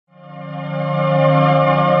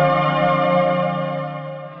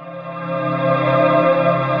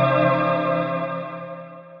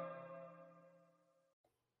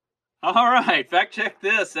right, fact check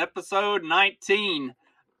this, episode 19.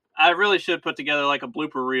 I really should put together like a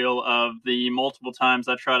blooper reel of the multiple times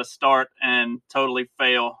I try to start and totally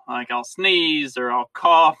fail. Like I'll sneeze or I'll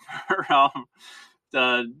cough or I'll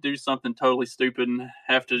do something totally stupid and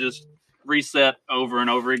have to just reset over and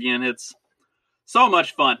over again. It's so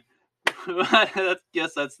much fun. I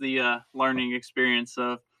guess that's the learning experience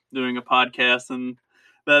of doing a podcast and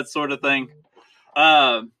that sort of thing.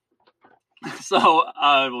 So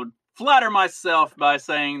I would flatter myself by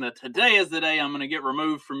saying that today is the day I'm going to get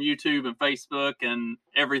removed from YouTube and Facebook and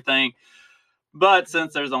everything. But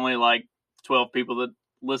since there's only like 12 people that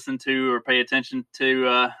listen to or pay attention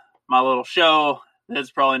to my little show, that's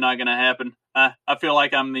probably not going to happen. I feel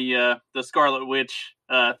like I'm the Scarlet Witch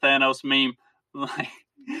Thanos meme. Like,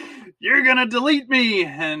 you're going to delete me.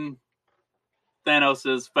 And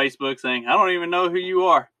Thanos' Facebook saying, I don't even know who you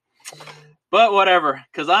are. But whatever,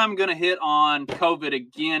 because I'm going to hit on COVID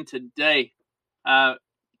again today.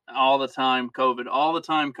 All the time COVID.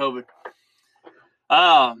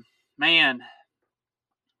 Oh, man.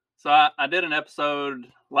 So I did an episode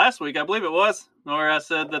last week, I believe it was, where I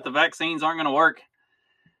said that the vaccines aren't going to work.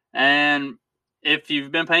 And if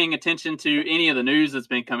you've been paying attention to any of the news that's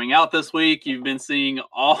been coming out this week, you've been seeing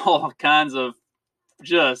all kinds of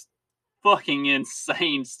just fucking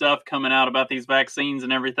insane stuff coming out about these vaccines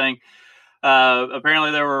and everything. Apparently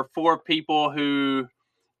there were 4 people who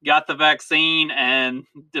got the vaccine and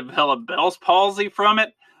developed Bell's palsy from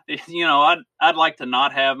it. You know, I'd like to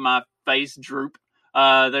not have my face droop.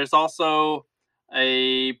 There's also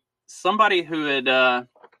somebody who had had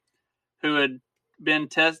the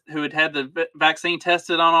vaccine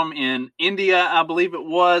tested on them in India, I believe it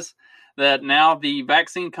was, that now the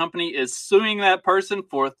vaccine company is suing that person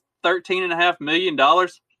for $13.5 million.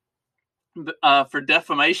 For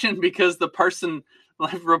defamation because the person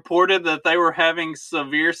reported that they were having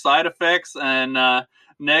severe side effects and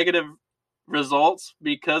negative results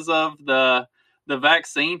because of the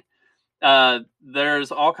vaccine.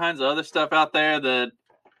 There's all kinds of other stuff out there that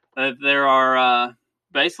there are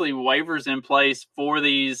basically waivers in place for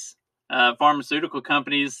these pharmaceutical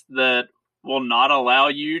companies that will not allow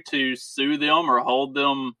you to sue them or hold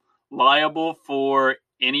them liable for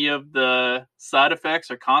any of the side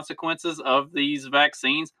effects or consequences of these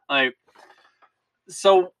vaccines. Like,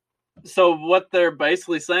 so what they're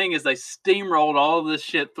basically saying is they steamrolled all of this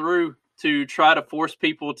shit through to try to force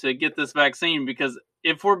people to get this vaccine, because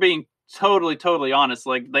if we're being totally honest,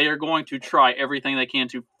 like, they are going to try everything they can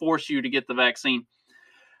to force you to get the vaccine.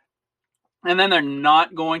 And then they're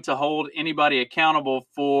not going to hold anybody accountable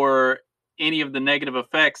for any of the negative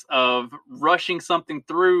effects of rushing something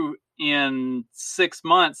through in 6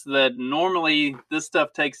 months that normally this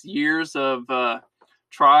stuff takes years of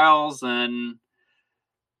trials and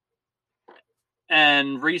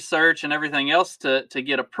research and everything else to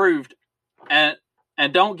get approved. And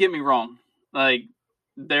don't get me wrong, like,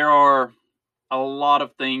 there are a lot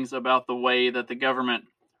of things about the way that the government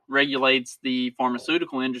regulates the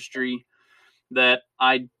pharmaceutical industry that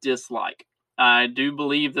I dislike. I do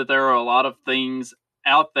believe that there are a lot of things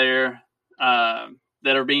out there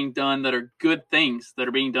that are being done that are good things that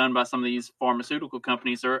are being done by some of these pharmaceutical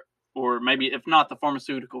companies, or maybe if not the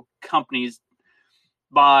pharmaceutical companies,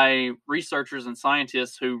 by researchers and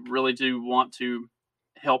scientists who really do want to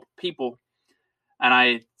help people. And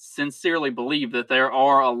I sincerely believe that there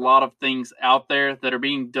are a lot of things out there that are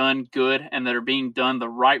being done good and that are being done the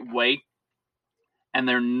right way, and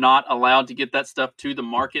they're not allowed to get that stuff to the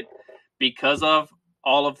market because of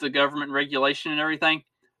all of the government regulation and everything.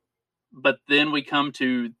 But then we come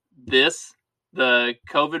to this, the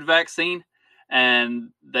COVID vaccine, and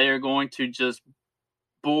they are going to just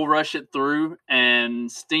bull rush it through and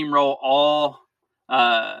steamroll all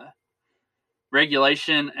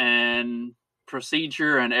regulation and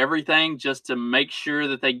procedure and everything just to make sure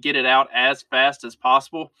that they get it out as fast as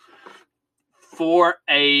possible for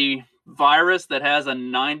a virus that has a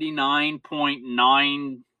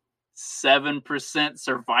 99.97%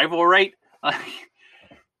 survival rate.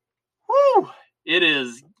 Whew, it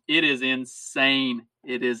is insane.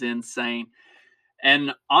 It is insane.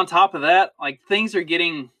 And on top of that, like, things are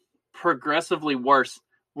getting progressively worse.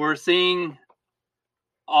 We're seeing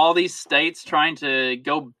all these states trying to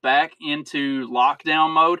go back into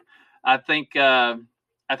lockdown mode. I think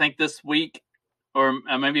this week, or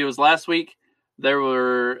maybe it was last week, there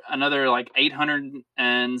were another like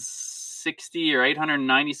 860 or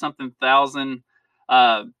 890 something thousand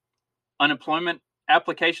unemployment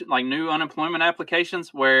application, like new unemployment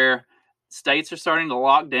applications, where states are starting to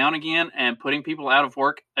lock down again and putting people out of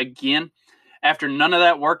work again. After none of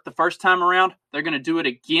that worked the first time around, they're going to do it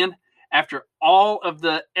again. after all of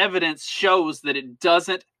the evidence shows that it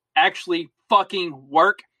doesn't actually fucking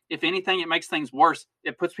work. If anything, it makes things worse.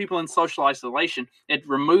 It puts people in social isolation. It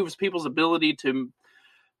removes people's ability to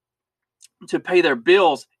pay their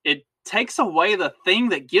bills. It takes away the thing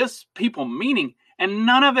that gives people meaning. And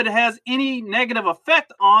none of it has any negative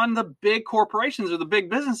effect on the big corporations or the big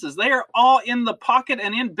businesses. They are all in the pocket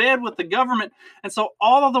and in bed with the government. And so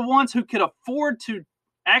all of the ones who could afford to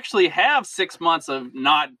actually have 6 months of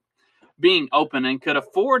not being open and could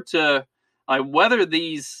afford to weather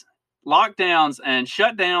these lockdowns and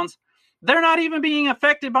shutdowns, they're not even being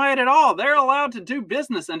affected by it at all. They're allowed to do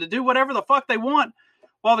business and to do whatever the fuck they want,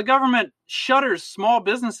 while the government shutters small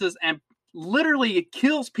businesses and literally it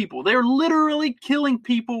kills people. They're literally killing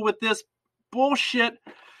people with this bullshit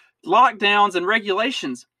lockdowns and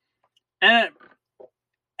regulations. And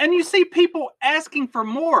you see people asking for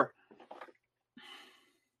more.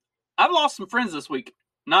 I've lost some friends this week.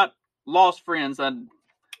 Not lost friends.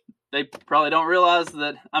 They probably don't realize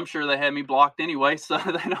that. I'm sure they had me blocked anyway, so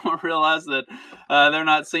they don't realize that they're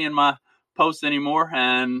not seeing my posts anymore.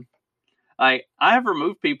 And I have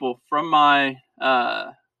removed people from my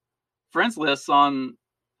friends lists on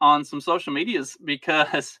some social medias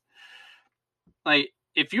because,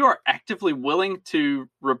 if you are actively willing to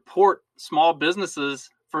report small businesses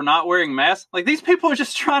for not wearing masks, these people are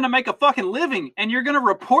just trying to make a fucking living, and you're gonna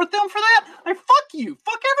report them for that? Fuck you,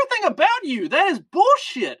 fuck everything about you. That is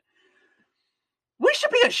bullshit. We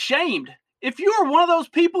should be ashamed. If you are one of those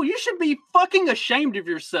people, you should be fucking ashamed of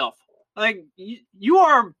yourself. You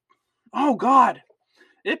are. Oh God,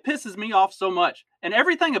 it pisses me off so much. And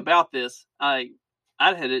everything about this, I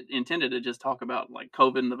had intended to just talk about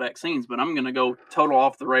COVID and the vaccines, but I'm going to go total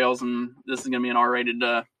off the rails, and this is going to be an R-rated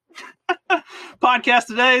podcast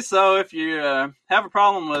today. So if you have a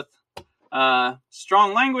problem with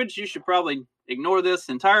strong language, you should probably ignore this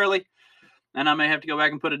entirely. And I may have to go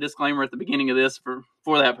back and put a disclaimer at the beginning of this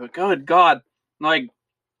for that. But good God,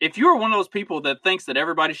 if you're one of those people that thinks that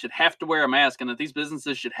everybody should have to wear a mask and that these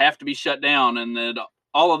businesses should have to be shut down and that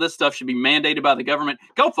all of this stuff should be mandated by the government,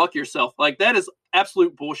 go fuck yourself. That is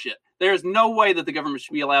absolute bullshit. There's no way that the government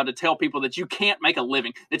should be allowed to tell people that you can't make a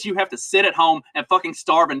living, that you have to sit at home and fucking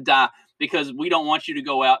starve and die because we don't want you to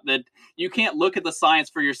go out, that you can't look at the science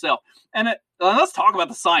for yourself. And let's talk about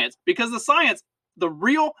the science, because the science, the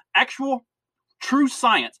real, actual, true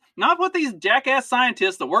science, not what these jackass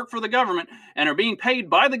scientists that work for the government and are being paid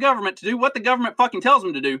by the government to do what the government fucking tells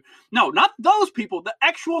them to do. No, not those people. The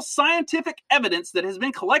actual scientific evidence that has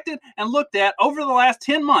been collected and looked at over the last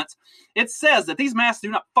 10 months, it says that these masks do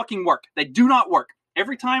not fucking work. They do not work.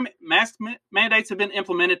 Every time mask mandates have been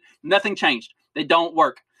implemented, nothing changed. They don't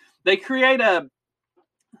work. They create a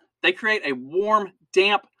warm,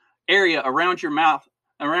 damp area around your mouth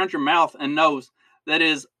and nose that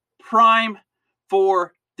is prime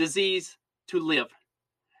for disease to live.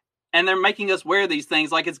 And they're making us wear these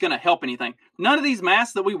things like it's going to help anything. None of these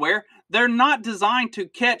masks that we wear, they're not designed to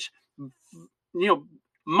catch,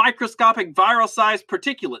 microscopic viral-sized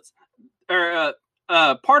particulates or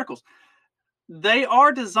particles. They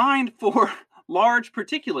are designed for large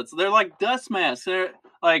particulates. They're like dust masks. They're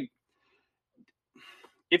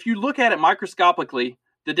if you look at it microscopically,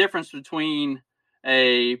 the difference between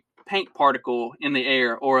a paint particle in the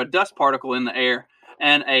air or a dust particle in the air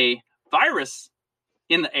and a virus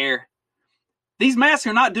in the air, these masks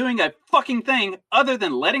are not doing a fucking thing other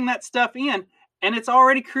than letting that stuff in, and it's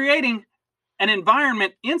already creating an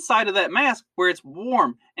environment inside of that mask where it's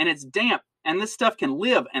warm and it's damp and this stuff can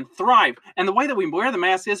live and thrive. And the way that we wear the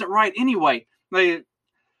mask isn't right anyway.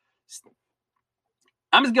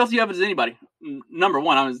 I'm as guilty of it as anybody. Number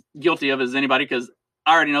one, I'm as guilty of it as anybody because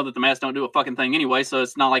I already know that the masks don't do a fucking thing anyway, so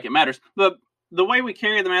it's not like it matters. But the way we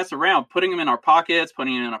carry the masks around, putting them in our pockets,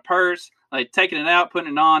 putting it in a purse, taking it out,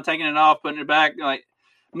 putting it on, taking it off, putting it back,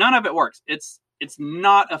 none of it works. It's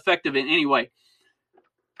not effective in any way.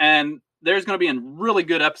 And there's going to be a really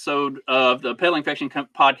good episode of the Peddling Fiction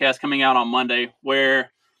podcast coming out on Monday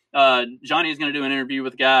where Johnny is going to do an interview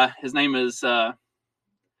with a guy. His name is Alan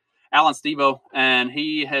Stevo, and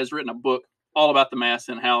he has written a book all about the masks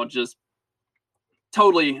and how just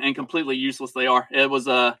totally and completely useless they are. It was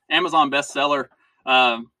a Amazon bestseller,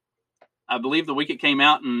 I believe, the week it came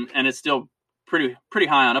out, and it's still pretty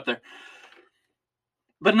high on up there.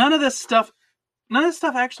 But none of this stuff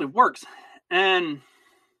actually works, and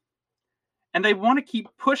they want to keep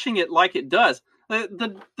pushing it like it does.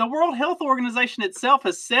 The World Health Organization itself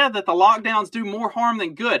has said that the lockdowns do more harm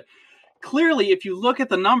than good. Clearly, if you look at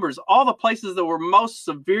the numbers, all the places that were most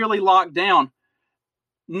severely locked down,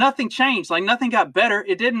 nothing changed. Nothing got better.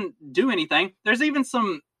 It didn't do anything. There's even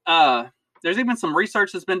some there's even some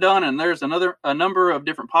research that's been done, and there's a number of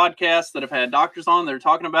different podcasts that have had doctors on that are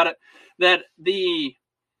talking about it, that the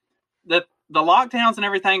lockdowns and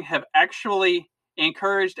everything have actually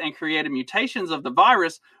encouraged and created mutations of the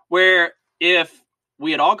virus, where if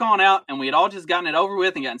we had all gone out and we had all just gotten it over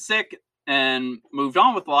with and gotten sick and moved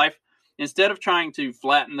on with life, instead of trying to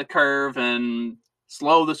flatten the curve and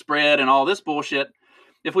slow the spread and all this bullshit,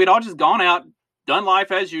 if we'd all just gone out, done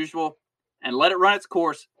life as usual, and let it run its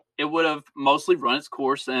course, it would have mostly run its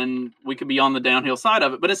course and we could be on the downhill side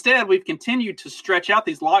of it. But instead, we've continued to stretch out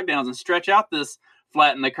these lockdowns and stretch out this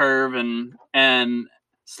flatten the curve and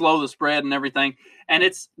slow the spread and everything. And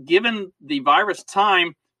it's given the virus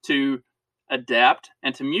time to adapt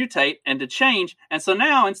and to mutate and to change. And so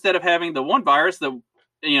now, instead of having the one virus that,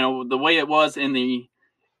 the way it was in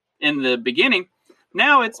the beginning,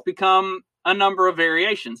 now it's become a number of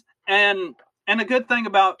variations. And a good thing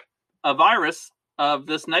about a virus of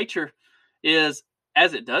this nature is,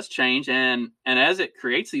 as it does change and as it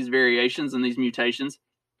creates these variations and these mutations,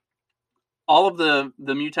 all of the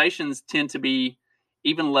mutations tend to be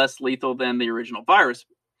even less lethal than the original virus.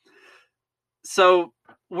 So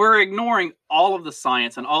we're ignoring all of the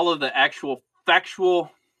science and all of the actual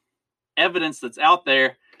factual evidence that's out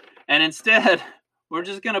there. And instead, we're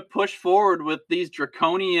just going to push forward with these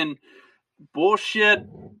draconian bullshit,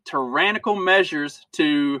 tyrannical measures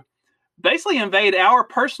to basically invade our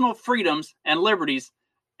personal freedoms and liberties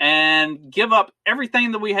and give up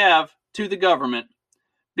everything that we have to the government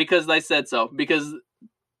because they said so, because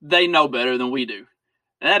they know better than we do.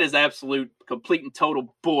 And that is absolute, complete, and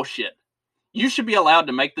total bullshit. You should be allowed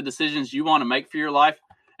to make the decisions you want to make for your life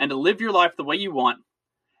and to live your life the way you want.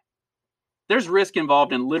 There's risk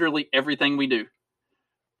involved in literally everything we do.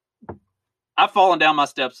 I've fallen down my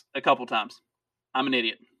steps a couple times. I'm an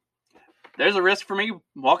idiot. There's a risk for me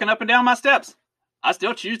walking up and down my steps. I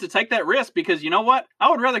still choose to take that risk because you know what? I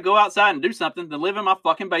would rather go outside and do something than live in my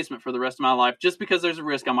fucking basement for the rest of my life just because there's a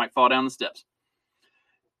risk I might fall down the steps.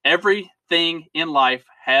 Everything in life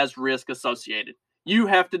has risk associated. You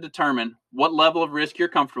have to determine what level of risk you're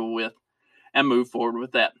comfortable with and move forward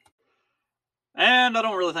with that. And I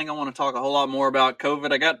don't really think I want to talk a whole lot more about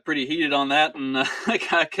COVID. I got pretty heated on that and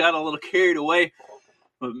I got a little carried away.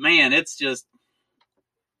 But man, it's just,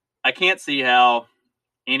 I can't see how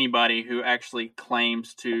anybody who actually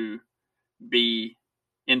claims to be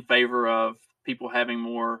in favor of people having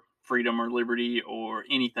more freedom or liberty or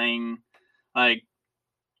anything, like,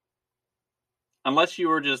 unless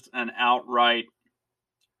you are just an outright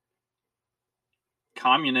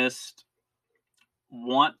communist,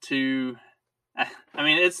 want to, I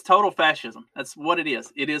mean, it's total fascism. That's what it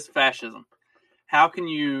is. It is fascism. How can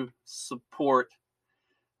you support,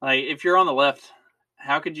 like, if you're on the left,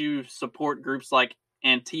 how could you support groups like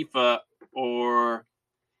Antifa or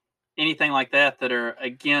anything like that that are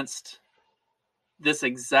against this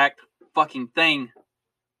exact fucking thing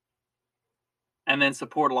and then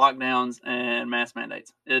support lockdowns and mask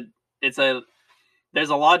mandates? There's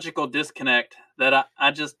a logical disconnect that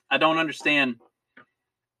I don't understand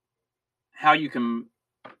how you can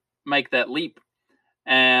make that leap.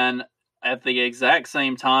 And at the exact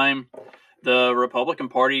same time, the Republican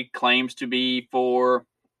Party claims to be for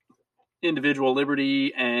individual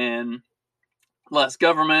liberty and less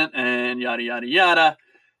government and yada, yada, yada.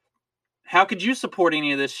 How could you support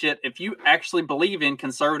any of this shit if you actually believe in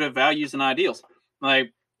conservative values and ideals?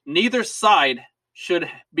 Like, neither side should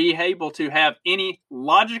be able to have any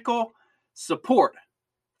logical support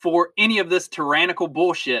for any of this tyrannical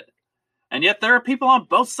bullshit. And yet there are people on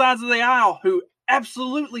both sides of the aisle who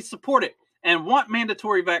absolutely support it and want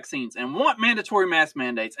mandatory vaccines and want mandatory mask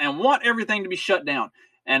mandates and want everything to be shut down.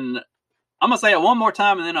 And I'm going to say it one more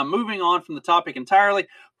time and then I'm moving on from the topic entirely.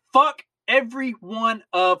 Fuck every one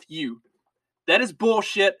of you. That is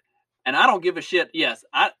bullshit and I don't give a shit. Yes,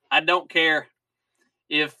 I don't care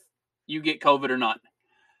if you get COVID or not.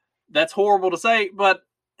 That's horrible to say, but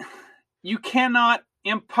you cannot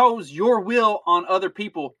impose your will on other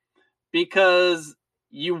people because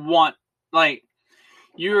you want, like,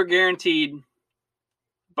 you are guaranteed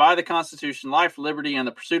by the Constitution life, liberty, and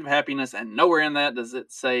the pursuit of happiness, and nowhere in that does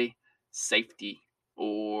it say safety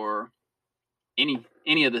or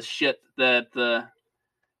any of the shit that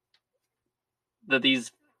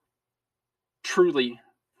these truly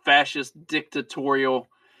fascist, dictatorial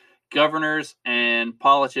governors and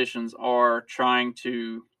politicians are trying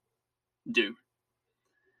to do.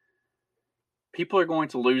 People are going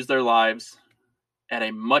to lose their lives at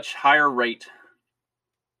a much higher rate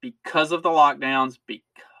because of the lockdowns,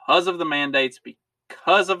 because of the mandates,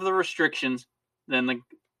 because of the restrictions than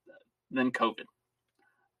COVID.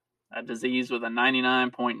 a disease with a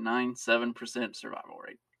 99.97% survival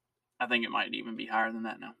rate. I think it might even be higher than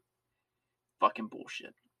that now. Fucking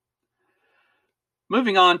bullshit.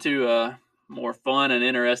 Moving on to a more fun and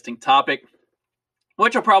interesting topic,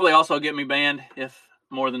 which will probably also get me banned if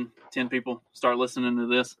more than 10 people start listening to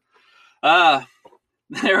this.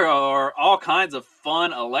 There are all kinds of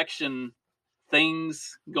fun election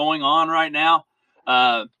things going on right now.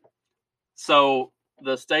 So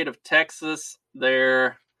the state of Texas,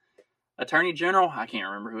 their attorney general, I can't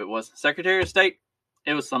remember who it was, Secretary of State,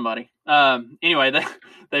 it was somebody. Anyway,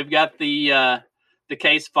 they've got the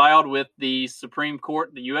case filed with the Supreme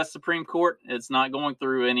Court, the U.S. Supreme Court. It's not going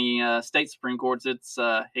through any state Supreme Courts. It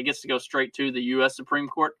gets to go straight to the U.S. Supreme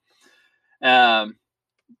Court.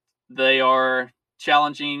 They are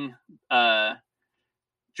challenging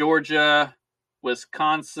Georgia,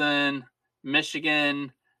 Wisconsin,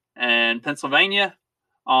 Michigan, and Pennsylvania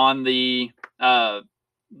on the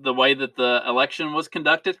way that the election was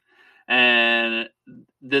conducted, and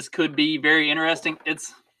this could be very interesting.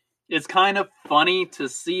 It's kind of funny to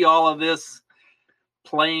see all of this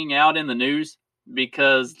playing out in the news,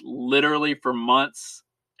 because literally for months,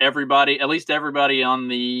 at least everybody on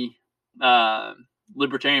the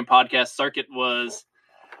Libertarian podcast circuit was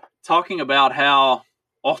talking about how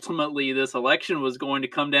ultimately this election was going to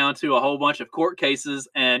come down to a whole bunch of court cases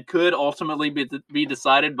and could ultimately be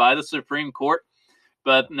decided by the Supreme Court.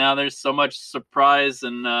 But now there's so much surprise,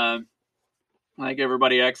 and like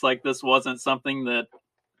everybody acts like this wasn't something that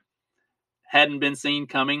hadn't been seen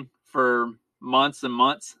coming for months and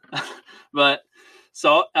months. But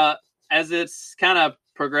so as it's kind of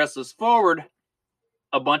progresses forward,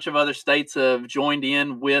 a bunch of other states have joined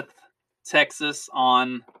in with Texas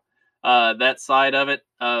on that side of it,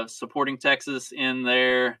 of supporting Texas in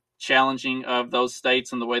their challenging of those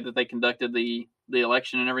states and the way that they conducted the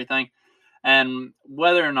election and everything. And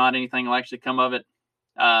whether or not anything will actually come of it,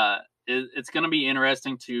 it's going to be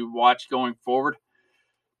interesting to watch going forward.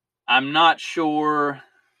 I'm not sure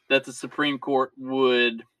that the Supreme Court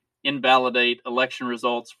would invalidate election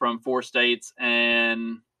results from 4 states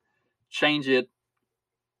and change it.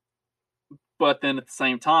 But then at the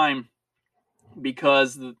same time,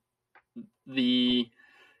 because the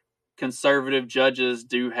conservative judges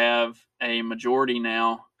do have a majority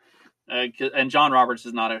now, and John Roberts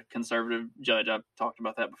is not a conservative judge. I've talked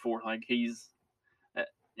about that before. Like, he's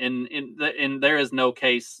in there is no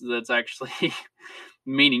case that's actually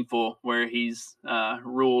meaningful where he's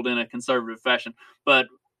ruled in a conservative fashion. But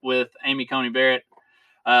with Amy Coney Barrett,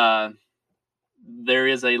 there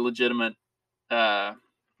is a legitimate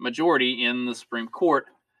majority in the Supreme Court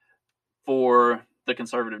for the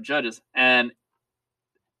conservative judges. And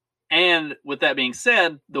with that being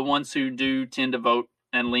said, the ones who do tend to vote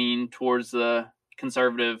and lean towards the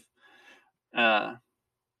conservative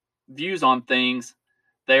views on things,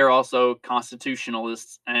 they are also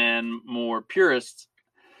constitutionalists and more purists.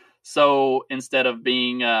 So instead of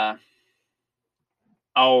being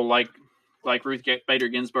like Ruth Bader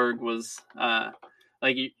Ginsburg was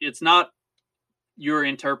like, it's not your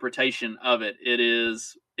interpretation of it. It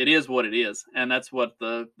is what it is, and that's what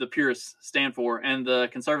the purists stand for. And the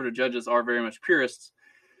conservative judges are very much purists.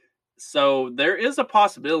 So there is a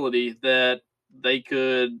possibility that they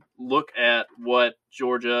could look at what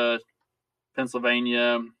Georgia,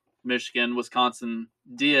 Pennsylvania, Michigan, Wisconsin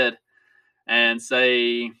did and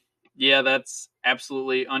say, yeah, that's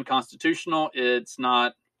absolutely unconstitutional. It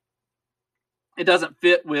doesn't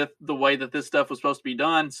fit with the way that this stuff was supposed to be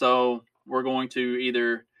done. So we're going to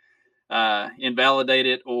either invalidate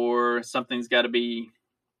it, or something's got to be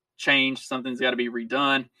changed. Something's got to be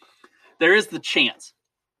redone. There is the chance.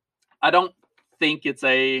 I don't think it's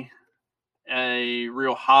a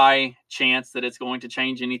real high chance that it's going to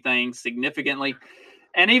change anything significantly.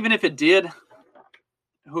 And even if it did,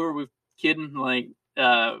 who are we kidding? Like,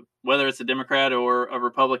 whether it's a Democrat or a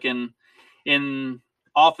Republican in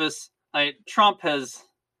office, Trump has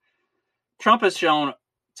shown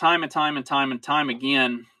time and time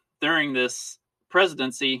again during this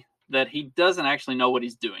presidency that he doesn't actually know what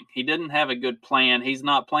he's doing. He didn't have a good plan. He's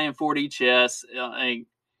not playing 4D chess.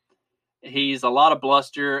 He's a lot of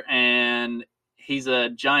bluster, and he's a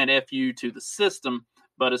giant FU to the system.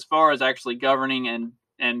 But as far as actually governing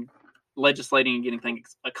and legislating and getting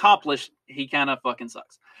things accomplished, he kind of fucking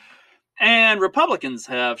sucks. And Republicans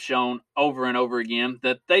have shown over and over again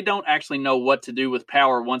that they don't actually know what to do with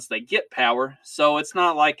power once they get power. So it's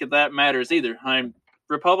not like that matters either.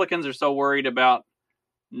 Republicans are so worried about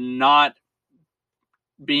not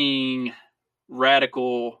being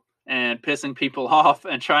radical and pissing people off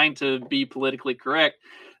and trying to be politically correct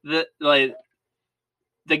that, like,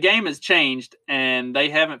 the game has changed, and they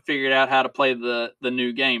haven't figured out how to play the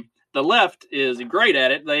new game. The left is great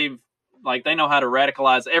at it. They know how to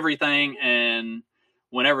radicalize everything, and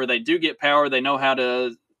whenever they do get power, they know how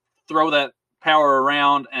to throw that power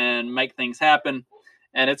around and make things happen.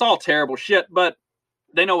 And it's all terrible shit, but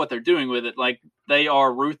they know what they're doing with it. Like, they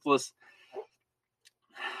are ruthless.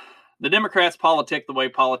 The Democrats politic the way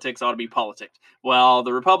politics ought to be politicked, while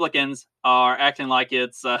the Republicans are acting like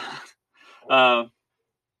it's they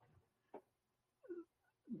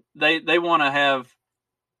want to have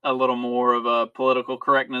a little more of a political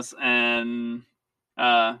correctness and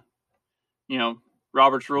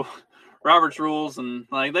Robert's rules, and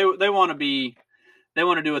like they want to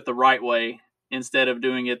do it the right way instead of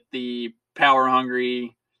doing it the power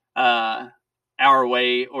hungry our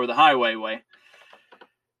way or the highway way,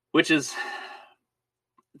 which is,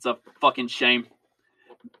 it's a fucking shame.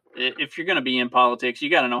 If you're going to be in politics, you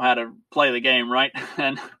got to know how to play the game, right?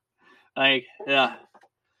 And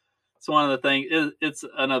it's one of the things. It's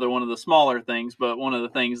another one of the smaller things, but one of the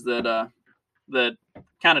things that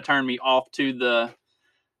kind of turned me off to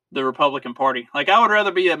the Republican Party. Like, I would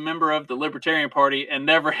rather be a member of the Libertarian Party and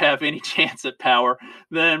never have any chance at power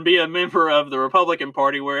than be a member of the Republican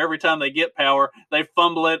Party, where every time they get power, they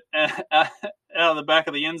fumble it out of the back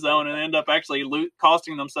of the end zone and end up actually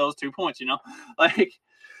costing themselves 2 points. Like,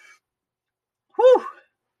 whew,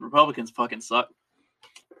 Republicans fucking suck.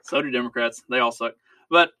 So do Democrats. They all suck.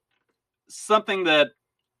 But something that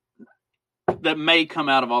may come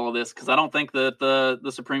out of all of this, because I don't think that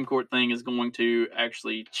the Supreme Court thing is going to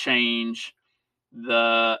actually change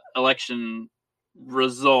the election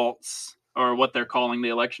results, or what they're calling the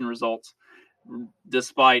election results,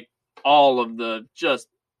 despite all of the just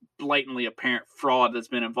blatantly apparent fraud that's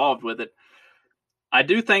been involved with it. I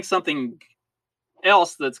do think something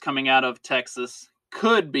else that's coming out of Texas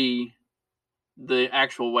could be the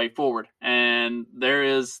actual way forward. And there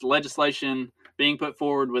is legislation being put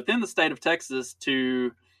forward within the state of Texas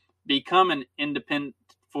to become an independent,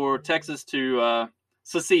 for Texas to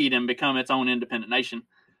secede and become its own independent nation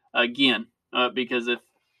again. Because if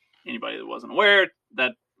anybody that wasn't aware,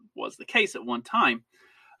 that was the case at one time.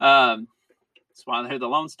 That's why they're the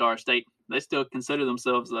Lone Star State. They still consider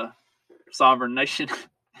themselves a sovereign nation.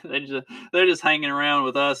 They're just hanging around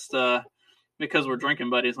with us because we're drinking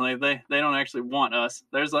buddies. Like, they don't actually want us.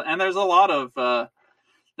 There's a lot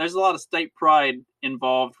of state pride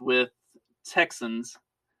involved with Texans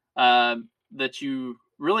that you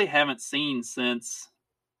really haven't seen since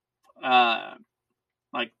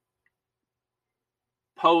like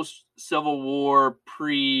post Civil War,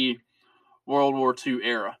 pre World War II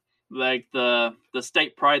era. Like, the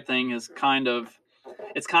state pride thing is kind of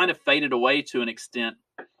faded away to an extent,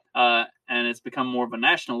 and it's become more of a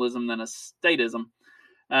nationalism than a statism.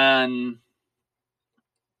 And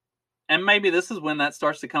maybe this is when that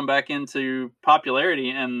starts to come back into popularity,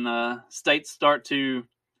 and states start to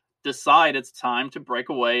decide it's time to break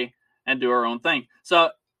away and do our own thing.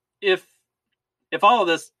 So if all of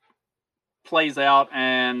this plays out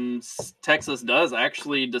and Texas does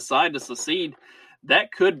actually decide to secede,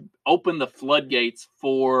 that could open the floodgates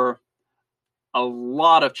for a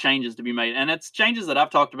lot of changes to be made. And it's changes that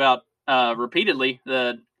I've talked about repeatedly,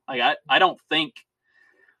 that I don't think,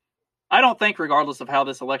 regardless of how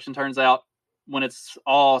this election turns out, when it's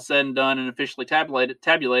all said and done and officially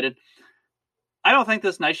tabulated, I don't think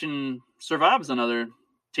this nation survives another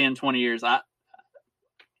 10, 20 years. I'd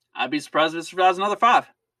be surprised if it survives another 5.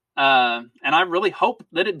 And I really hope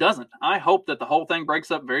that it doesn't. I hope that the whole thing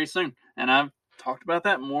breaks up very soon. And I've talked about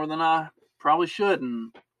that more than I probably should.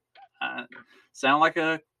 And I sound like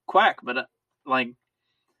a quack, but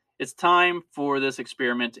it's time for this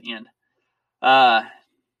experiment to end.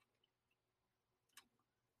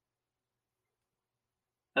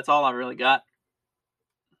 That's all I really got.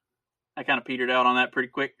 I kind of petered out on that pretty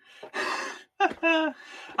quick. For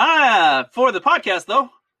the podcast, though,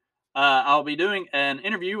 I'll be doing an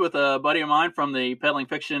interview with a buddy of mine from the Peddling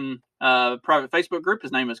Fiction private Facebook group.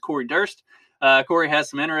 His name is Corey Durst. Corey has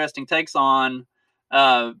some interesting takes on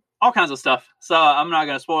all kinds of stuff. So I'm not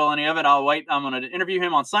going to spoil any of it. I'll wait. I'm going to interview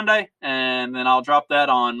him on Sunday, and then I'll drop that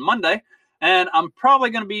on Monday. And I'm probably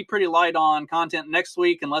going to be pretty light on content next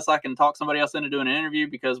week, unless I can talk somebody else into doing an interview,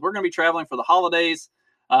 because we're going to be traveling for the holidays.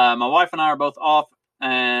 My wife and I are both off,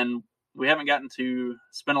 and we haven't gotten to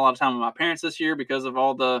spend a lot of time with my parents this year because of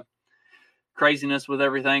all the craziness with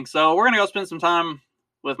everything. So we're going to go spend some time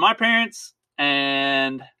with my parents,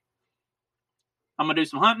 and I'm going to do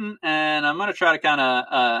some hunting, and I'm going to try to kind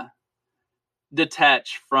of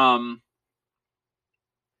detach from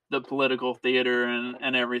the political theater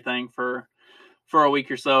and everything for a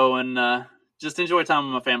week or so, and just enjoy time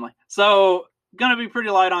with my family. So, going to be pretty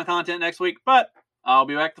light on content next week, but I'll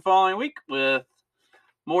be back the following week with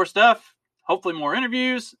more stuff, hopefully more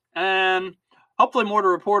interviews, and hopefully more to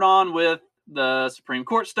report on with the Supreme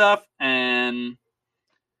Court stuff, and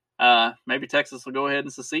maybe Texas will go ahead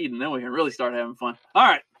and secede, and then we can really start having fun. All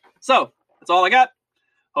right, so that's all I got.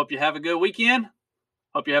 Hope you have a good weekend.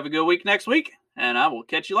 Hope you have a good week next week, and I will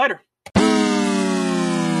catch you later.